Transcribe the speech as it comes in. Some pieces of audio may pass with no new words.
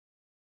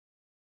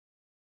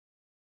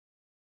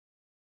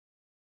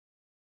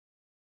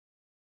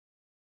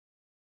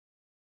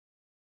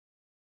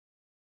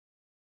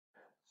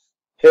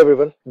Hey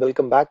everyone,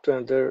 welcome back to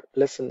another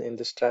lesson in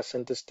this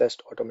Tricentis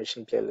test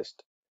automation playlist.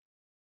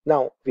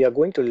 Now we are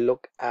going to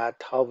look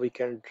at how we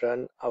can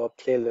run our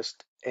playlist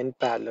in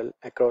parallel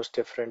across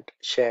different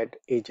shared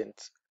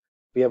agents.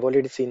 We have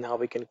already seen how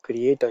we can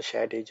create a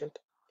shared agent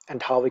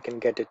and how we can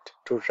get it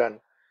to run.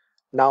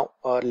 Now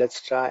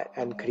let's try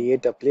and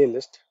create a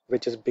playlist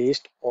which is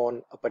based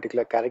on a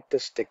particular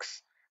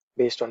characteristics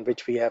based on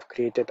which we have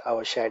created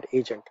our shared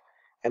agent.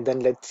 And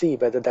then let's see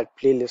whether that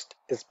playlist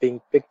is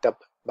being picked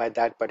up by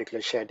that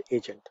particular shared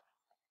agent.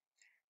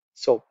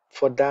 So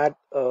for that,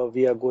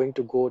 we are going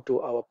to go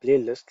to our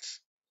playlists,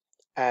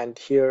 and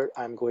here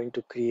I'm going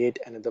to create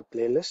another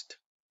playlist.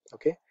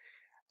 Okay.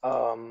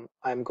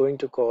 I'm going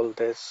to call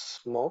this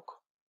smoke.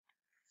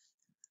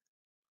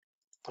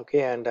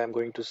 Okay. And I'm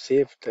going to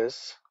save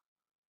this.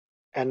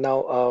 And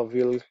now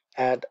we'll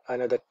add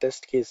another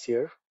test case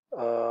here.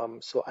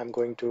 So I'm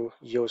going to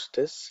use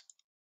this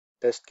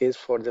test case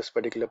for this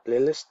particular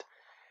playlist.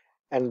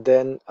 And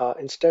then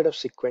instead of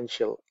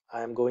sequential,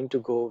 I'm going to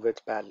go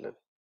with parallel.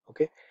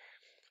 Okay.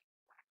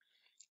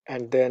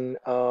 And then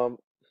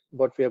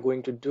what we are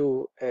going to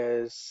do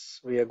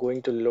is we are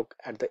going to look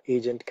at the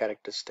agent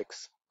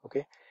characteristics.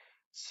 Okay,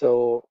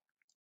 so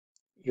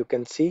you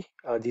can see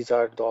these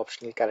are the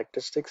optional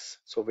characteristics.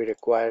 So we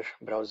require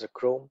browser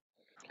Chrome.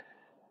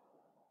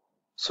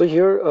 So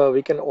here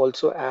we can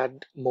also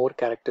add more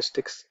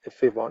characteristics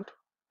if we want.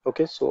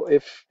 Okay, so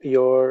if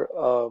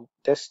your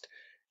test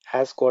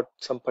has got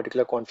some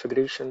particular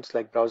configurations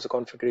like browser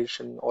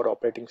configuration or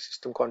operating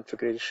system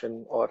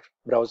configuration or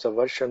browser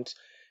versions,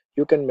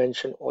 you can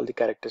mention all the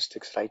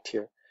characteristics right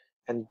here.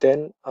 And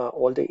then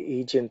all the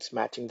agents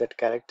matching that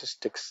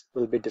characteristics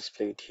will be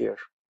displayed here.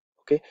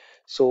 Okay,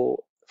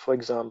 so for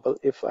example,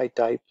 if I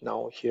type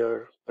now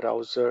here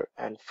browser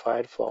and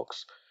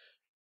Firefox,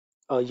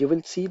 you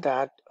will see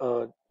that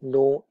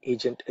no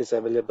agent is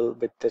available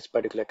with this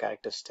particular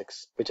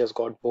characteristics, which has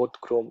got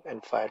both Chrome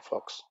and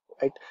Firefox,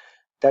 right?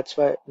 That's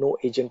why no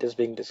agent is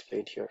being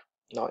displayed here.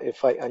 Now,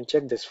 if I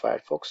uncheck this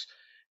Firefox,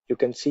 you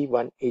can see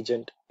one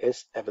agent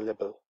is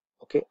available,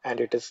 okay, and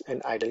it is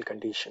in idle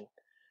condition.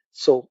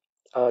 So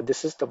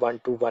this is the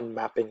one-to-one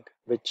mapping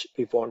which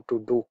we want to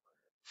do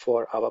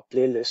for our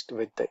playlist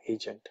with the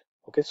agent.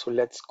 Okay, so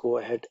let's go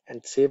ahead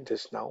and save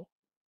this now.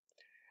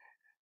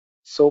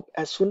 So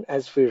as soon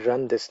as we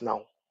run this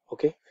now,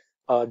 okay,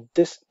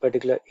 this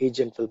particular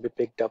agent will be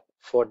picked up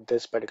for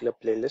this particular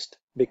playlist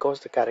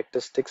because the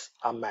characteristics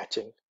are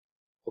matching.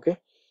 Okay,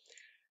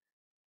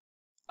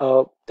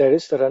 there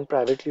is the run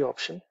privately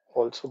option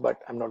also,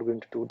 but I'm not going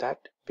to do that.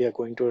 We are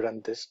going to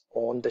run this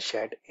on the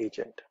shared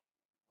agent.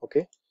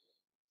 Okay,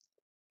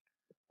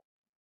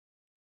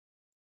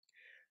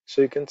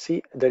 so you can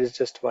see there is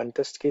just one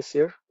test case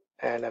here,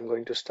 and I'm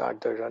going to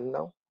start the run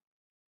now.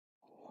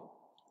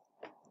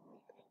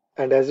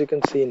 And as you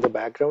can see in the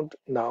background,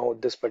 now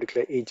this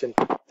particular agent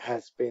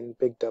has been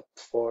picked up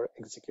for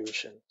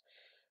execution.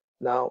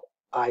 Now,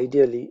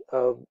 ideally,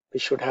 we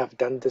should have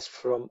done this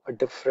from a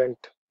different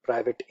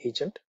private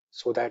agent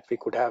so that we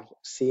could have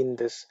seen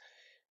this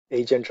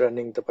agent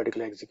running the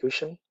particular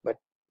execution. But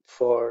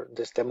for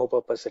this demo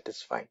purpose, it is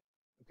fine.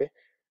 Okay.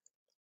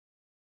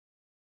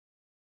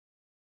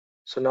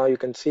 So now you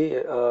can see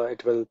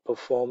it will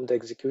perform the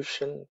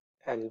execution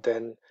and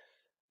then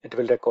it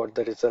will record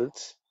the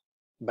results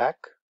back.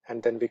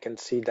 And then we can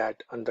see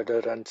that under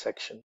the run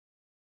section.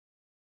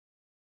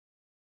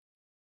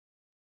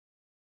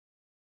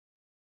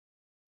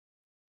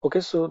 Okay,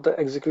 so the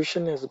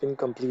execution has been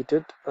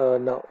completed.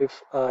 Now,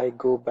 if I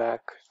go back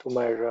to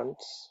my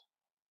runs,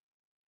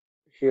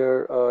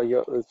 here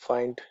you'll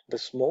find the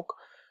smoke.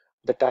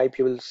 The type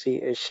you will see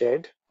is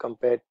shared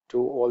compared to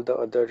all the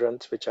other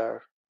runs which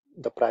are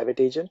the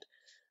private agent,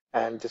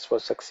 and this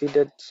was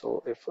succeeded.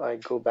 So if I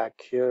go back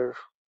here,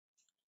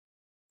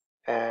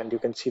 and you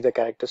can see the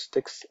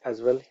characteristics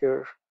as well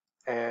here,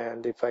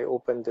 and if I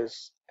open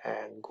this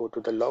and go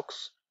to the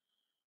logs,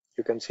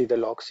 you can see the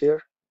logs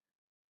here.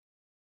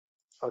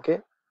 Okay,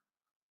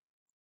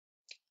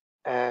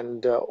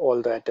 and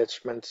all the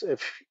attachments,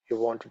 if you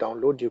want to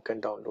download, you can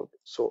download.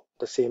 So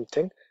the same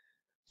thing,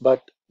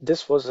 but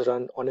this was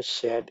run on a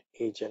shared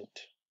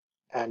agent,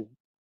 and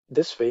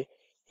this way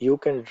you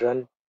can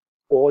run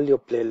all your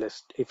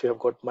playlist. If you have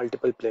got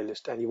multiple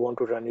playlists and you want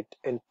to run it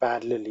in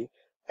parallelly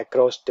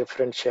across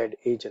different shared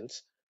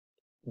agents,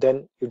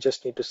 then you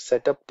just need to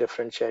set up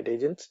different shared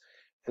agents,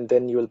 and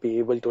then you will be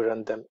able to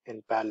run them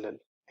in parallel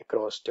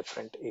across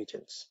different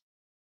agents.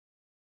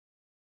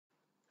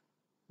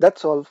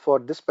 That's all for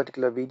this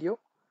particular video.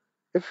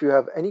 If you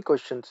have any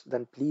questions,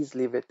 then please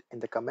leave it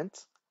in the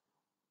comments.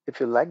 If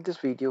you like this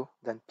video,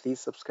 then please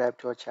subscribe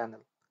to our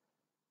channel.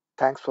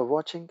 Thanks for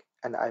watching,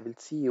 and I will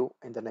see you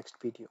in the next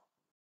video.